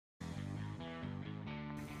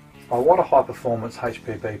Iwata High Performance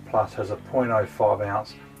HP.BP Plus has a 0.05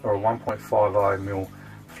 ounce or a 1.50 ml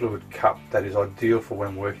fluid cup that is ideal for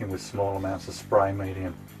when working with small amounts of spray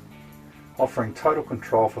medium. Offering total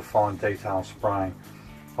control for fine detail spraying,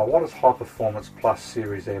 Iwata's High Performance Plus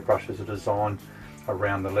series airbrushes are designed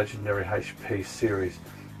around the legendary HP series,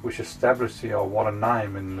 which established the Iwata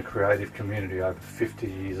name in the creative community over 50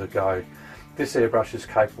 years ago. This airbrush is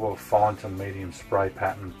capable of fine to medium spray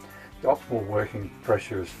pattern. The optimal working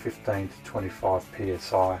pressure is 15 to 25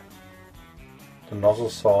 psi. The nozzle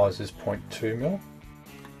size is 0.2 ml.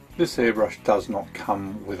 This airbrush does not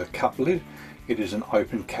come with a cup lid, it is an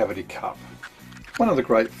open cavity cup. One of the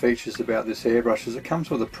great features about this airbrush is it comes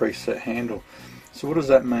with a preset handle. So what does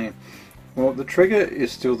that mean? Well, the trigger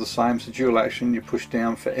is still the same, so dual action, you push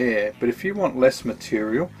down for air, but if you want less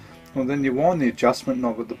material, well then you wind the adjustment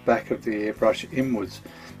knob at the back of the airbrush inwards.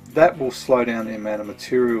 That will slow down the amount of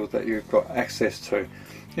material that you've got access to.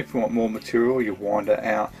 If you want more material, you wind it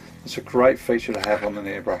out. It's a great feature to have on an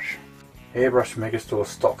airbrush. Airbrush Megastore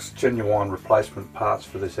stocks genuine replacement parts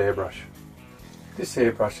for this airbrush. This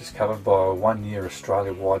airbrush is covered by a 1-year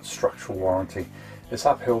Australia-wide structural warranty. It's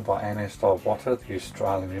upheld by Iwata, the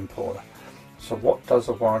Australian importer. So what does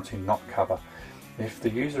a warranty not cover? If the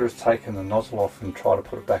user has taken the nozzle off and tried to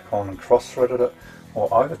put it back on and cross-threaded it,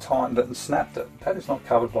 or over-tightened it and snapped it, that is not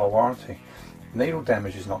covered by warranty. Needle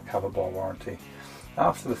damage is not covered by warranty.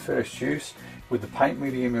 After the first use, with the paint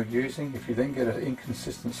medium you're using, if you then get an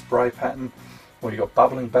inconsistent spray pattern, or you've got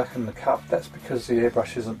bubbling back in the cup, that's because the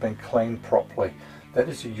airbrush hasn't been cleaned properly. That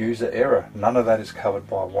is a user error. None of that is covered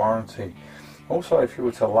by warranty. Also, if you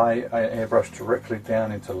were to lay an airbrush directly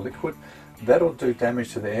down into liquid, that'll do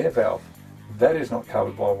damage to the air valve. That is not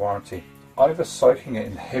covered by warranty. Over soaking it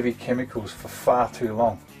in heavy chemicals for far too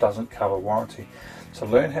long doesn't cover warranty. So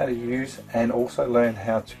learn how to use and also learn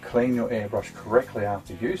how to clean your airbrush correctly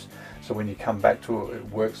after use, so when you come back to it, it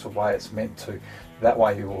works the way it's meant to. That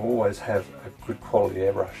way you will always have a good quality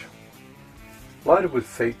airbrush. Loaded with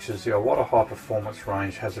features, the Iwata High Performance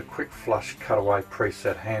range has a quick flush cutaway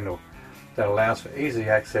preset handle that allows for easy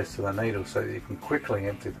access to the needle so that you can quickly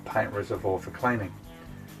empty the paint reservoir for cleaning.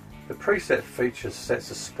 The preset feature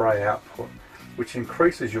sets a spray output, which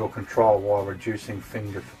increases your control while reducing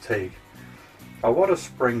finger fatigue. Iwata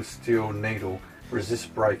spring steel needle resists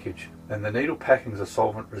breakage, and the needle packings are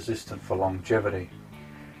solvent resistant for longevity.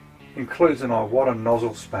 Includes an Iwata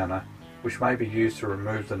nozzle spanner, which may be used to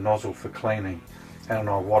remove the nozzle for cleaning, and an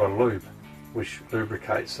Iwata lube, which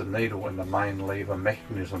lubricates the needle and the main lever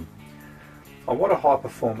mechanism. Iwata High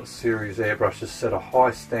Performance series airbrushes set a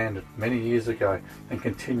high standard many years ago and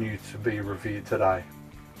continue to be revered today.